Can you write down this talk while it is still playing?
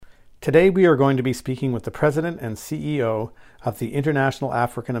Today we are going to be speaking with the President and CEO of the International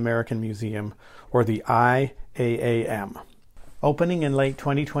African American Museum, or the IAAM. Opening in late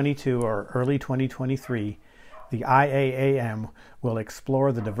 2022 or early 2023, the IAAM will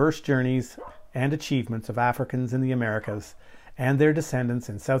explore the diverse journeys and achievements of Africans in the Americas and their descendants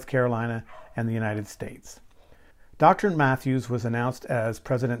in South Carolina and the United States. Dr. Matthews was announced as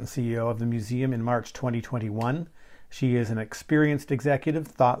President and CEO of the museum in March 2021. She is an experienced executive,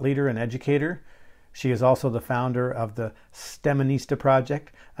 thought leader, and educator. She is also the founder of the STEMinista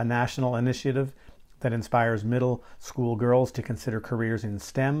Project, a national initiative that inspires middle school girls to consider careers in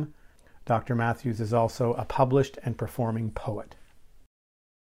STEM. Dr. Matthews is also a published and performing poet.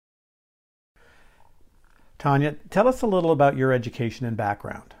 Tanya, tell us a little about your education and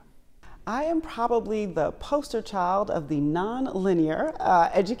background. I am probably the poster child of the non-linear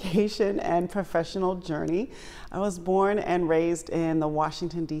education and professional journey. I was born and raised in the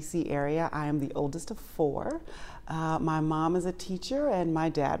Washington, D.C. area. I am the oldest of four. My mom is a teacher and my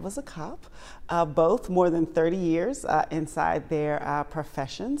dad was a cop, both more than 30 years inside their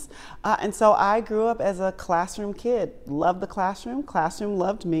professions. And so I grew up as a classroom kid, loved the classroom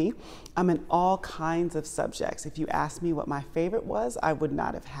loved me. I'm in all kinds of subjects. If you asked me what my favorite was, I would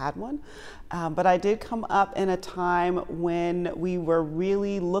not have had one. But I did come up in a time when we were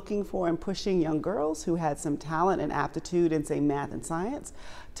really looking for and pushing young girls who had some talent and aptitude in, say, math and science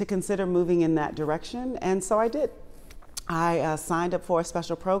to consider moving in that direction. And so I did. I signed up for a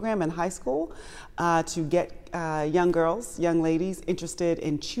special program in high school to get young girls, young ladies interested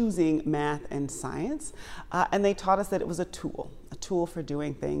in choosing math and science. And they taught us that it was a tool for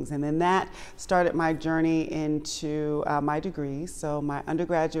doing things. And then that started my journey into my degrees. So my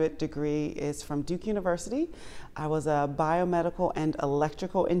undergraduate degree is from Duke University. I was a biomedical and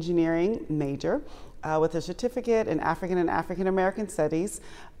electrical engineering major with a certificate in African and African American studies,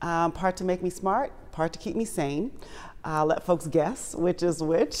 part to make me smart, part to keep me sane. Let folks guess which is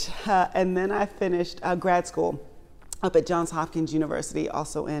which. And then I finished grad school up at Johns Hopkins University,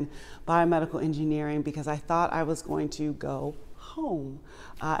 also in biomedical engineering, because I thought I was going to go home.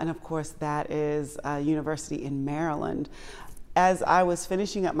 And of course, that is a university in Maryland. As I was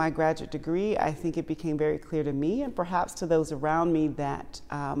finishing up my graduate degree, I think it became very clear to me and perhaps to those around me that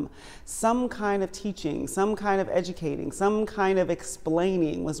some kind of teaching, some kind of educating, some kind of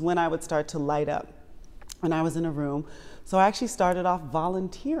explaining was when I would start to light up when I was in a room. So I actually started off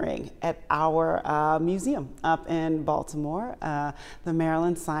volunteering at our museum up in Baltimore, the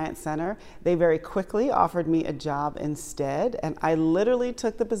Maryland Science Center. They very quickly offered me a job instead, and I literally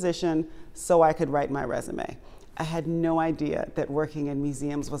took the position so I could write my resume. I had no idea that working in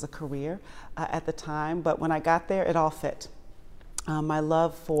museums was a career at the time, but when I got there, it all fit. My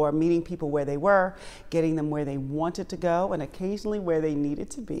love for meeting people where they were, getting them where they wanted to go, and occasionally where they needed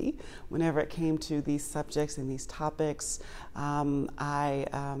to be whenever it came to these subjects and these topics. I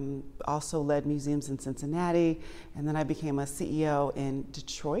also led museums in Cincinnati, and then I became a CEO in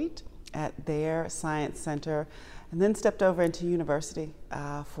Detroit at their science center, and then stepped over into university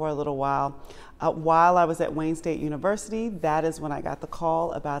for a little while. While I was at Wayne State University, that is when I got the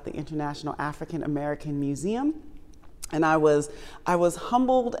call about the International African American Museum. And I was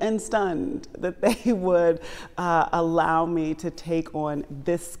humbled and stunned that they would allow me to take on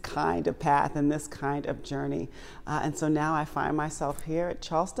this kind of path and this kind of journey. And so now I find myself here at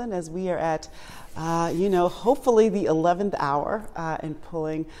Charleston as we are at, hopefully the 11th hour in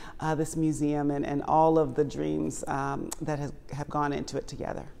pulling this museum and all of the dreams that have gone into it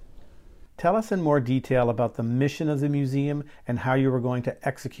together. Tell us in more detail about the mission of the museum and how you were going to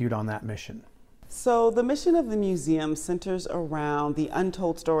execute on that mission. So the mission of the museum centers around the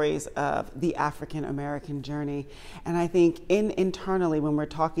untold stories of the African American journey. And I think internally, when we're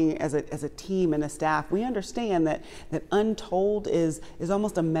talking as a team and a staff, we understand that untold is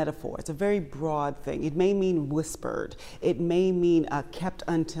almost a metaphor. It's a very broad thing. It may mean whispered. It may mean kept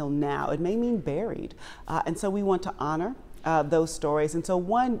until now. It may mean buried. And so we want to honor those stories. And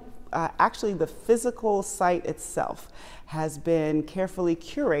so actually the physical site itself has been carefully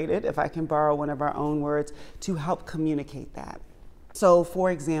curated, if I can borrow one of our own words, to help communicate that. So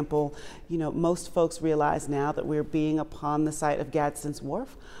for example, most folks realize now that we're being upon the site of Gadsden's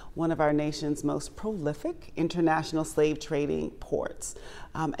Wharf, one of our nation's most prolific international slave trading ports.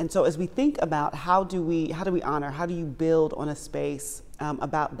 And so as we think about how do we honor, how do you build on a space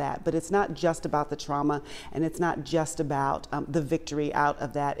about that, but it's not just about the trauma and it's not just about the victory out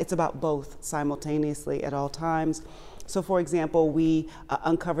of that, it's about both simultaneously at all times. So for example, we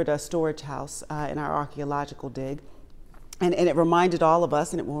uncovered a storage house in our archaeological dig And it reminded all of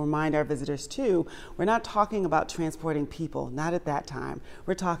us, and it will remind our visitors too, we're not talking about transporting people, not at that time.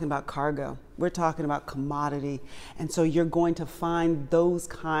 We're talking about cargo. We're talking about commodity. And so you're going to find those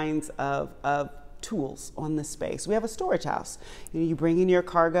kinds of tools on this space. We have a storage house. You bring in your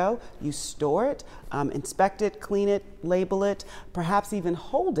cargo, you store it, inspect it, clean it, label it, perhaps even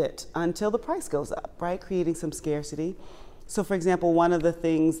hold it until the price goes up, right? Creating some scarcity. So for example, one of the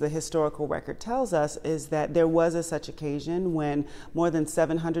things the historical record tells us is that there was a such occasion when more than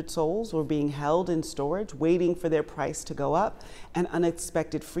 700 souls were being held in storage, waiting for their price to go up. An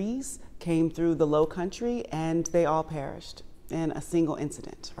unexpected freeze came through the Low Country and they all perished in a single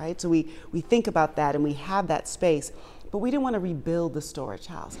incident, right? So we think about that and we have that space. But we didn't want to rebuild the storage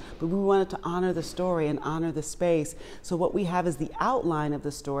house, but we wanted to honor the story and honor the space. So what we have is the outline of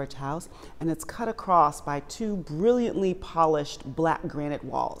the storage house, and it's cut across by two brilliantly polished black granite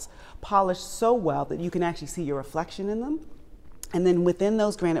walls, polished so well that you can actually see your reflection in them. And then within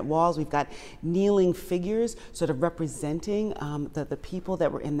those granite walls, we've got kneeling figures sort of representing the people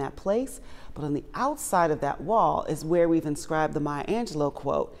that were in that place. But on the outside of that wall is where we've inscribed the Maya Angelou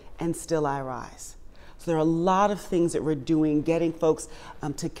quote, "And still I rise." So there are a lot of things that we're doing, getting folks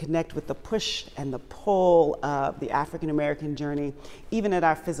to connect with the push and the pull of the African American journey, even at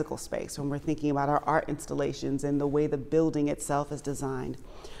our physical space, when we're thinking about our art installations and the way the building itself is designed.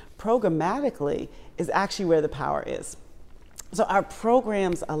 Programmatically is actually where the power is. So our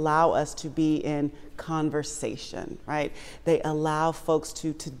programs allow us to be in conversation, right? They allow folks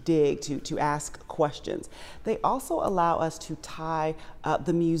to dig, to ask questions. They also allow us to tie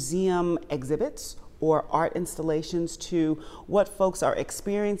the museum exhibits or art installations to what folks are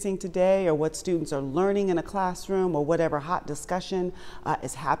experiencing today or what students are learning in a classroom or whatever hot discussion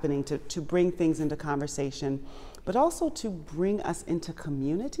is happening to bring things into conversation, but also to bring us into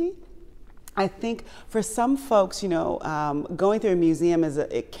community. I think for some folks, going through a museum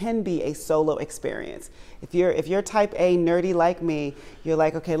it can be a solo experience. If you're type A nerdy like me, you're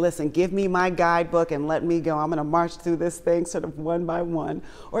like, okay, listen, give me my guidebook and let me go. I'm going to march through this thing sort of one by one.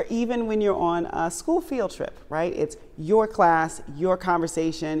 Or even when you're on a school field trip, right? It's your class, your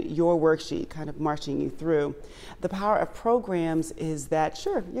conversation, your worksheet kind of marching you through. The power of programs is that,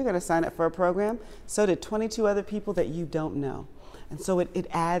 sure, you're going to sign up for a program. So did 22 other people that you don't know. And so it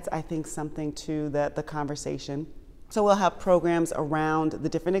adds, I think, something to the conversation. So we'll have programs around the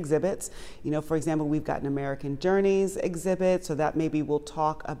different exhibits. For example, we've got an American Journeys exhibit, so that maybe we'll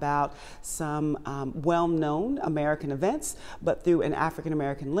talk about some well-known American events, but through an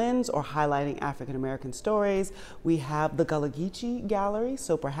African-American lens or highlighting African-American stories. We have the Gullah Geechee Gallery,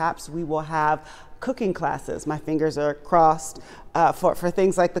 so perhaps we will have cooking classes. My fingers are crossed for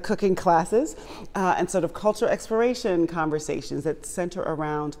things like the cooking classes and sort of cultural exploration conversations that center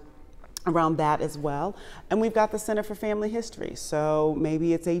around that as well. And we've got the Center for Family History. So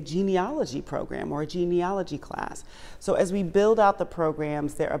maybe it's a genealogy program or a genealogy class. So as we build out the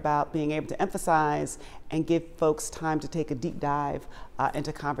programs, they're about being able to emphasize and give folks time to take a deep dive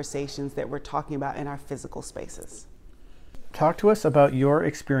into conversations that we're talking about in our physical spaces. Talk to us about your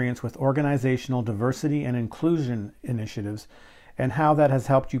experience with organizational diversity and inclusion initiatives and how that has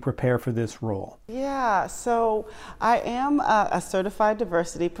helped you prepare for this role. Yeah, so I am a certified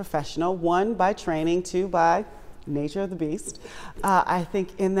diversity professional, one by training, two by nature of the beast, I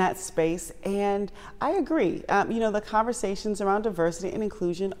think, in that space. And I agree, the conversations around diversity and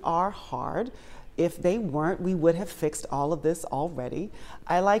inclusion are hard. If they weren't, we would have fixed all of this already.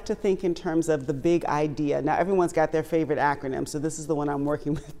 I like to think in terms of the big idea. Now, everyone's got their favorite acronym, so this is the one I'm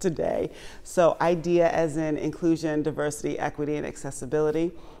working with today. So IDEA as in inclusion, diversity, equity, and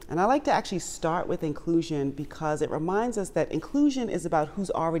accessibility. And I like to actually start with inclusion because it reminds us that inclusion is about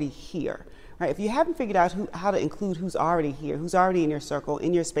who's already here. Right? If you haven't figured out how to include who's already here, who's already in your circle,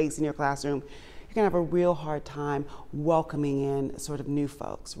 in your space, in your classroom, you're gonna have a real hard time welcoming in sort of new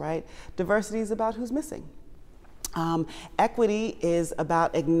folks, right? Diversity is about who's missing. Equity is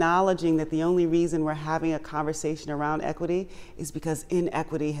about acknowledging that the only reason we're having a conversation around equity is because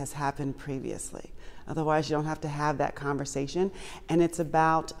inequity has happened previously. Otherwise, you don't have to have that conversation. And it's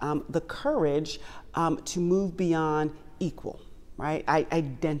about the courage to move beyond equal. Right?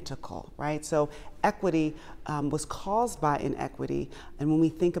 Identical, right? So equity was caused by inequity. And when we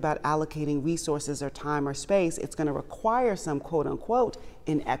think about allocating resources or time or space, it's going to require some quote unquote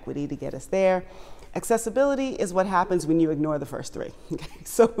inequity to get us there. Accessibility is what happens when you ignore the first three. Okay?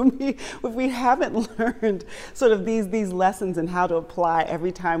 So if we haven't learned sort of these lessons and how to apply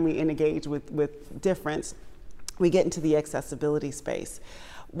every time we engage with difference, we get into the accessibility space.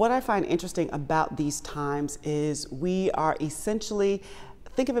 What I find interesting about these times is we are essentially,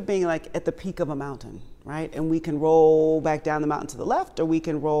 think of it being like at the peak of a mountain, right? And we can roll back down the mountain to the left, or we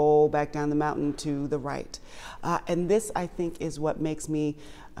can roll back down the mountain to the right. And this, I think, is what makes me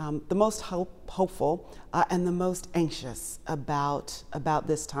the most hopeful and the most anxious about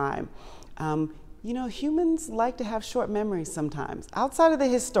this time. You know, humans like to have short memories sometimes. Outside of the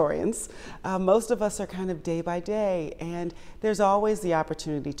historians, most of us are kind of day by day, and there's always the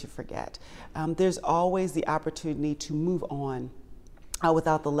opportunity to forget. There's always the opportunity to move on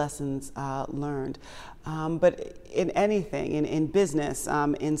without the lessons learned. But in anything, in business,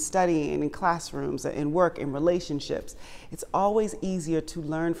 in studying, in classrooms, in work, in relationships, it's always easier to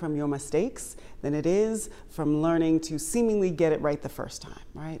learn from your mistakes than it is from learning to seemingly get it right the first time,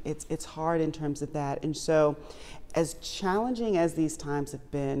 right? It's hard in terms of that. And so as challenging as these times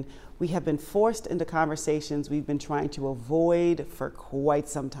have been, we have been forced into conversations we've been trying to avoid for quite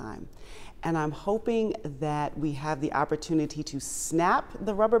some time. And I'm hoping that we have the opportunity to snap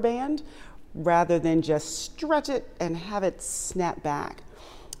the rubber band rather than just stretch it and have it snap back.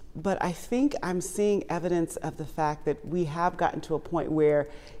 But I think I'm seeing evidence of the fact that we have gotten to a point where,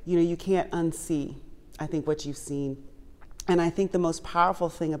 you know, you can't unsee, I think, what you've seen. And I think the most powerful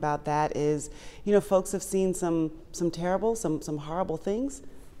thing about that is, you know, folks have seen some terrible, some horrible things,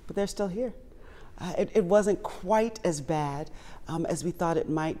 but they're still here. It wasn't quite as bad as we thought it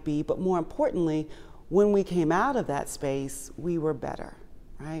might be, but more importantly, when we came out of that space, we were better,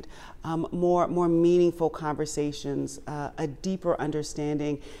 right? More meaningful conversations, a deeper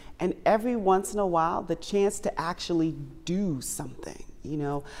understanding, and every once in a while, the chance to actually do something, you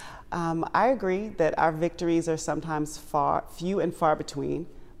know. I agree that our victories are sometimes few and far between,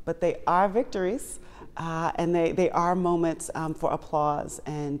 but they are victories. And they are moments for applause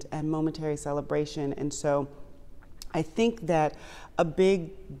and momentary celebration. And so I think that a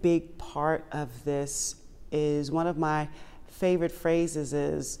big part of this is, one of my favorite phrases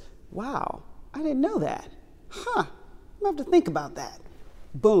is, wow, I didn't know that. Huh, I'm gonna have to think about that.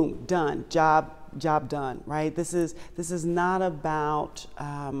 Boom, done, job done, right? This is not about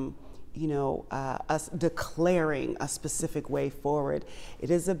us declaring a specific way forward.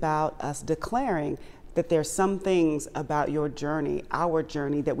 It is about us declaring that there's some things about your journey, our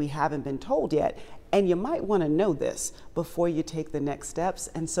journey, that we haven't been told yet. And you might want to know this before you take the next steps.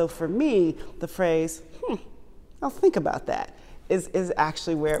 And so for me, the phrase, I'll think about that, is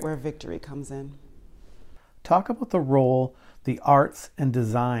actually where victory comes in. Talk about the role the arts and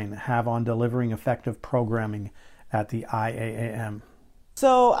design have on delivering effective programming at the IAAM.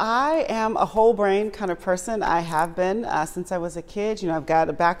 So I am a whole brain kind of person. I have been since I was a kid. You know, I've got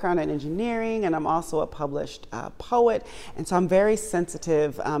a background in engineering, and I'm also a published poet. And so I'm very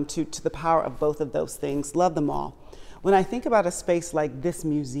sensitive to the power of both of those things. Love them all. When I think about a space like this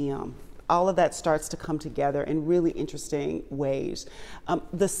museum, all of that starts to come together in really interesting ways.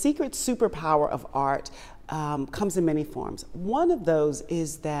 The secret superpower of art comes in many forms. One of those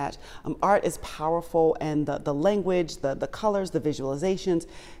is that art is powerful, and the language, the colors, the visualizations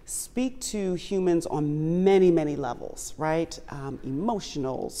speak to humans on many levels, right?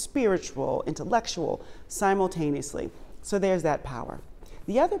 Emotional, spiritual, intellectual, simultaneously. So there's that power.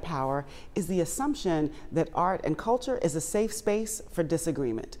 The other power is the assumption that art and culture is a safe space for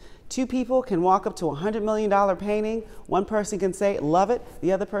disagreement. Two people can walk up to a $100 million painting. One person can say, love it.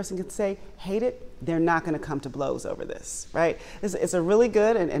 The other person can say, hate it. They're not going to come to blows over this, right? It's a really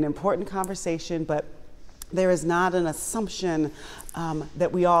good and important conversation, but there is not an assumption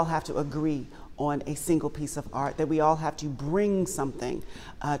that we all have to agree on a single piece of art, that we all have to bring something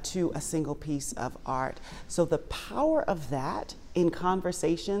to a single piece of art. So the power of that in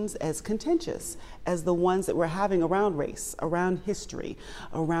conversations as contentious as the ones that we're having around race, around history,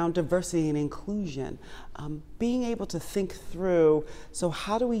 around diversity and inclusion, being able to think through, so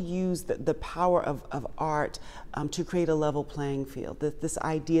how do we use the power of art to create a level playing field? This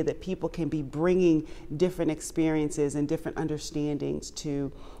idea that people can be bringing different experiences and different understandings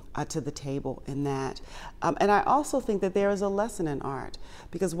to the table in that. And I also think that there is a lesson in art,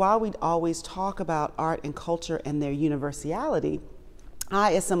 because while we always talk about art and culture and their universality,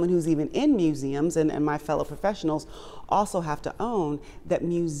 I, as someone who's even in museums, and my fellow professionals, also have to own that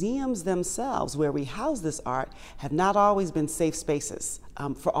museums themselves, where we house this art, have not always been safe spaces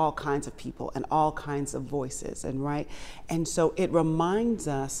for all kinds of people and all kinds of voices, and so it reminds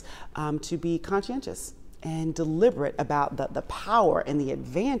us to be conscientious and deliberate about the power and the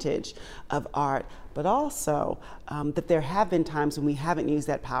advantage of art, but also that there have been times when we haven't used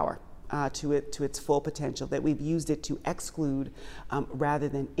that power to its full potential, that we've used it to exclude rather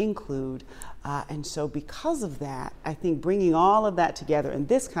than include. And so because of that, I think bringing all of that together in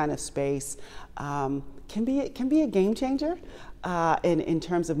this kind of space can be a game changer in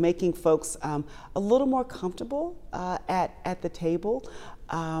terms of making folks a little more comfortable at the table.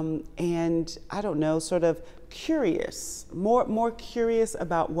 And I don't know, sort of curious, more curious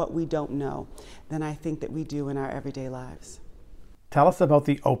about what we don't know than I think that we do in our everyday lives. Tell us about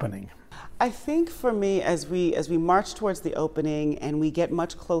the opening. I think for me, as we march towards the opening and we get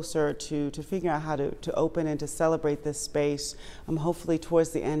much closer to figuring out how to open and to celebrate this space, hopefully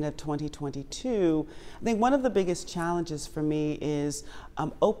towards the end of 2022, I think one of the biggest challenges for me is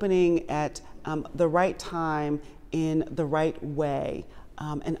opening at the right time in the right way.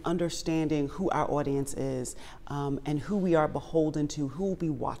 And understanding who our audience is and who we are beholden to, who will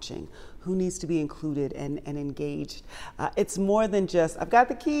be watching, who needs to be included and engaged. It's more than just, I've got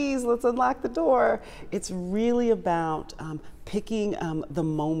the keys, let's unlock the door. It's really about picking the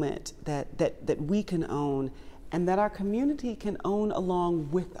moment that we can own and that our community can own along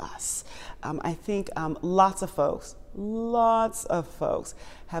with us. I think lots of folks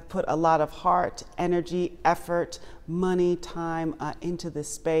have put a lot of heart, energy, effort, money, time into this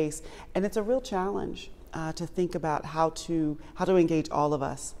space, and it's a real challenge to think about how to engage all of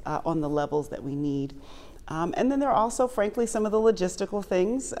us on the levels that we need. And then there are also, frankly, some of the logistical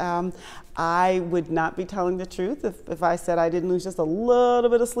things. I would not be telling the truth if I said I didn't lose just a little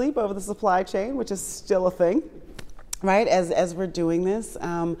bit of sleep over the supply chain, which is still a thing. Right, as we're doing this,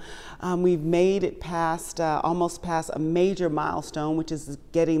 we've made it almost past a major milestone, which is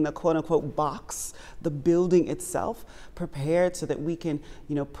getting the quote-unquote box, the building itself, prepared so that we can,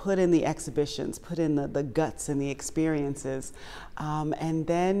 put in the exhibitions, put in the guts and the experiences, and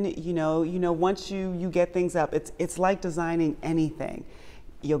then, once you get things up, it's like designing anything.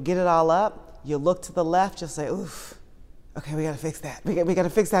 You'll get it all up. You'll look to the left. You'll say, "Oof. Okay, we got to fix that. We got to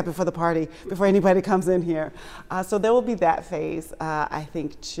fix that before the party, before anybody comes in here." So there will be that phase, I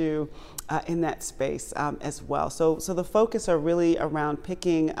think, too, in that space as well. So the focus are really around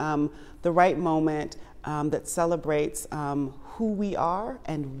picking the right moment that celebrates who we are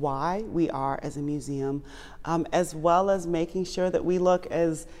and why we are as a museum, as well as making sure that we look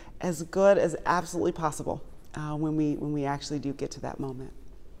as good as absolutely possible when we actually do get to that moment.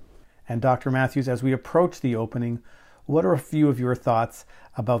 And Dr. Matthews, as we approach the opening, what are a few of your thoughts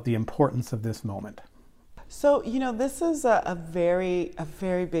about the importance of this moment? So, this is a very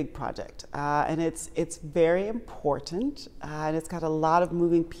big project, and it's very important, and it's got a lot of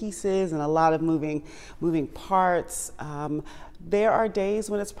moving pieces and a lot of moving parts. There are days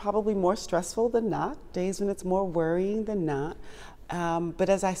when it's probably more stressful than not, days when it's more worrying than not. But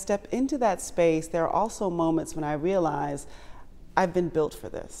as I step into that space, there are also moments when I realize I've been built for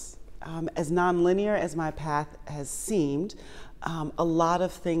this. As nonlinear as my path has seemed, a lot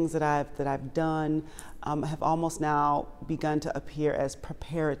of things that I've done have almost now begun to appear as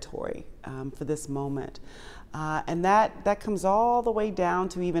preparatory for this moment. And that comes all the way down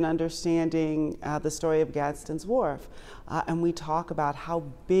to even understanding the story of Gadsden's Wharf. And we talk about how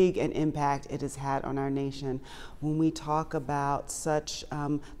big an impact it has had on our nation. When we talk about such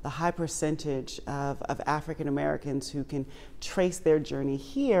the high percentage of African Americans who can trace their journey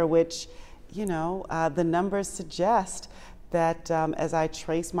here, which, the numbers suggest that as I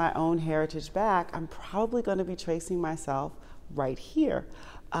trace my own heritage back, I'm probably going to be tracing myself right here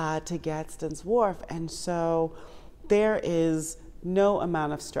to Gadsden's Wharf. And so there is no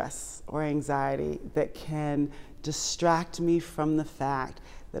amount of stress or anxiety that can distract me from the fact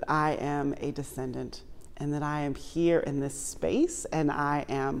that I am a descendant and that I am here in this space and I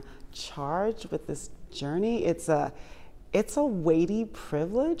am charged with this journey. It's a weighty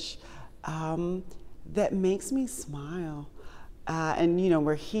privilege that makes me smile. And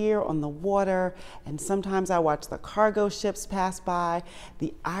we're here on the water, and sometimes I watch the cargo ships pass by.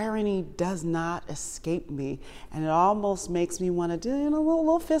 The irony does not escape me, and it almost makes me want to do a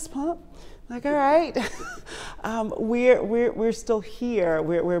little fist pump. Like, all right, we're still here.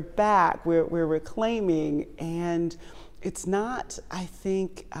 We're back. We're reclaiming, and it's not, I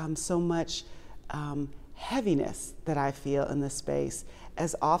think, so much heaviness that I feel in this space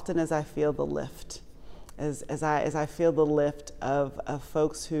as often as I feel the lift. As I feel the lift of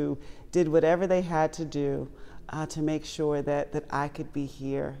folks who did whatever they had to do to make sure that I could be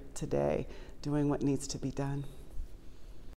here today doing what needs to be done.